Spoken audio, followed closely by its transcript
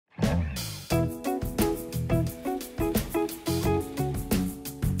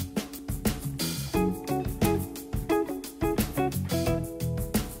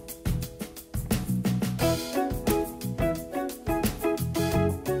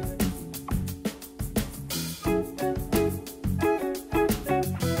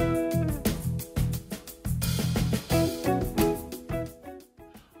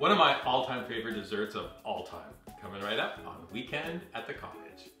One of my all-time favorite desserts of all time. Coming right up on Weekend at the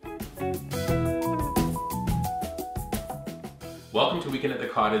Cottage. Welcome to Weekend at the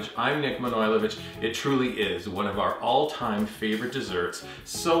Cottage. I'm Nick Manojlovic. It truly is one of our all-time favorite desserts,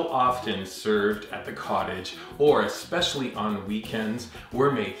 so often served at the cottage, or especially on weekends.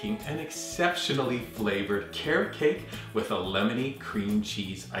 We're making an exceptionally flavored carrot cake with a lemony cream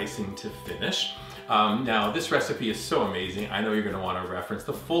cheese icing to finish. Now, this recipe is so amazing. I know you're going to want to reference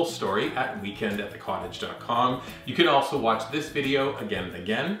the full story at weekendatthecottage.com. You can also watch this video again and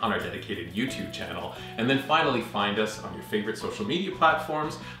again on our dedicated YouTube channel. And then finally find us on your favorite social media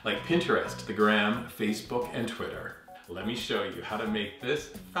platforms like Pinterest, the Gram, Facebook, and Twitter. Let me show you how to make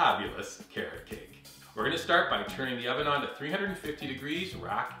this fabulous carrot cake. We're going to start by turning the oven on to 350 degrees,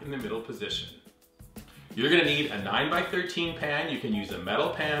 rack in the middle position. You're gonna need a 9x13 pan. You can use a metal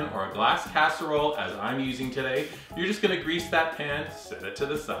pan or a glass casserole as I'm using today. You're just gonna grease that pan, set it to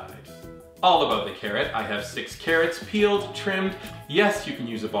the side. All about the carrot. I have 6 carrots peeled, trimmed. Yes, you can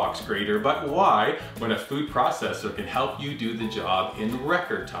use a box grater, but why when a food processor can help you do the job in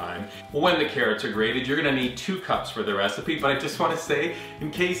record time? When the carrots are grated, you're gonna need 2 cups for the recipe, but I just wanna say,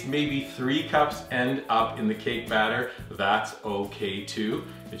 in case maybe 3 cups end up in the cake batter, that's okay too.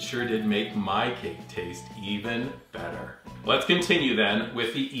 It sure did make my cake taste even better. Let's continue then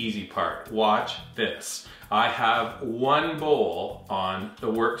with the easy part. Watch this. I have 1 bowl on the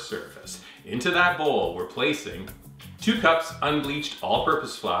work surface. Into that bowl, we're placing 2 cups unbleached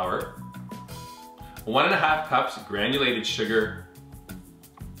all-purpose flour, 1.5 cups granulated sugar,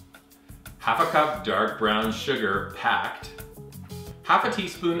 1/2 cup dark brown sugar packed, 1/2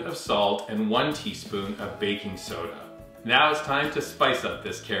 teaspoon of salt, and 1 teaspoon of baking soda. Now it's time to spice up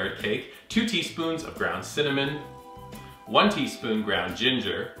this carrot cake. 2 teaspoons of ground cinnamon, 1 teaspoon ground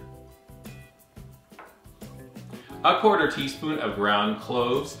ginger, 1/4 teaspoon of ground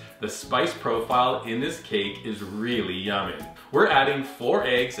cloves. The spice profile in this cake is really yummy. We're adding 4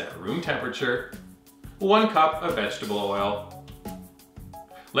 eggs at room temperature, 1 cup of vegetable oil.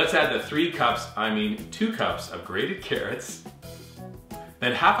 Let's add the 2 cups of grated carrots,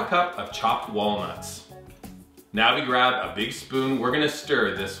 then 1/2 cup of chopped walnuts. Now we grab a big spoon. We're gonna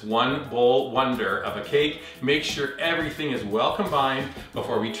stir this 1 bowl wonder of a cake. Make sure everything is well combined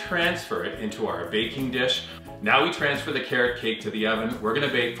before we transfer it into our baking dish. Now we transfer the carrot cake to the oven. We're gonna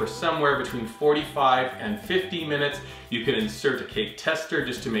bake for somewhere between 45 and 50 minutes. You can insert a cake tester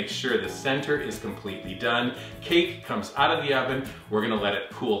just to make sure the center is completely done. Cake comes out of the oven. We're gonna let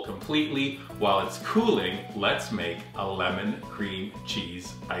it cool completely. While it's cooling, let's make a lemon cream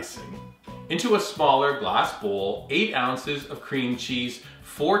cheese icing. Into a smaller glass bowl, 8 ounces of cream cheese,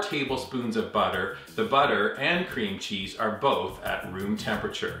 4 tablespoons of butter. The butter and cream cheese are both at room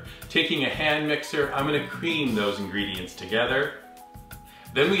temperature. Taking a hand mixer, I'm gonna cream those ingredients together.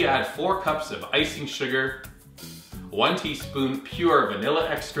 Then we add 4 cups of icing sugar, 1 teaspoon pure vanilla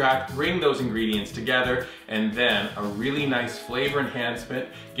extract, bring those ingredients together, and then a really nice flavor enhancement,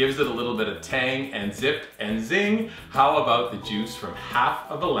 gives it a little bit of tang, and zip and zing. How about the juice from 1/2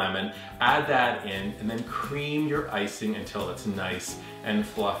 of a lemon? Add that in and then cream your icing until it's nice and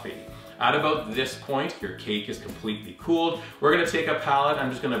fluffy. At about this point, your cake is completely cooled. We're gonna take a palette. I'm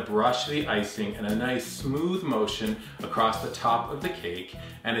just gonna brush the icing in a nice smooth motion across the top of the cake,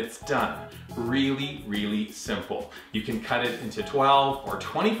 and it's done. Really, really simple. You can cut it into 12 or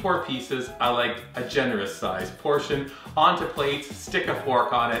 24 pieces. I like a generous sized portion. Onto plates, stick a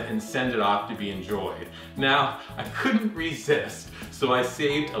fork on it, and send it off to be enjoyed. Now, I couldn't resist, so I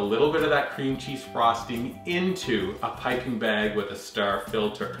saved a little bit of that cream cheese frosting into a piping bag with a star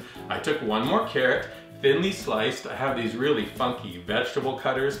filter. I took 1 more carrot, thinly sliced. I have these really funky vegetable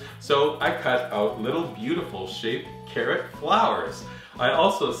cutters, so I cut out little beautiful shaped carrot flowers. I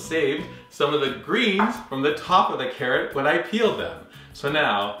also saved some of the greens from the top of the carrot when I peeled them. So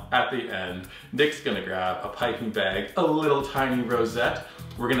now, at the end, Nick's gonna grab a piping bag, a little tiny rosette.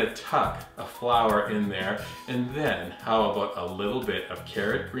 We're gonna tuck a flower in there, and then how about a little bit of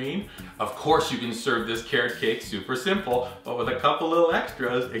carrot green? Of course you can serve this carrot cake super simple, but with a couple little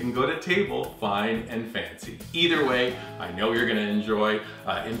extras, it can go to table fine and fancy. Either way, I know you're gonna enjoy.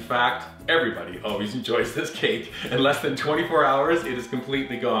 In fact, everybody always enjoys this cake. In less than 24 hours, it is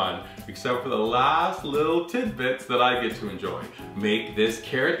completely gone, except for the last little tidbits that I get to enjoy. Make this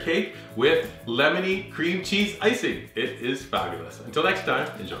carrot cake with lemony cream cheese icing. It is fabulous. Until next time,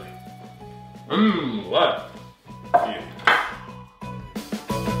 enjoy. What?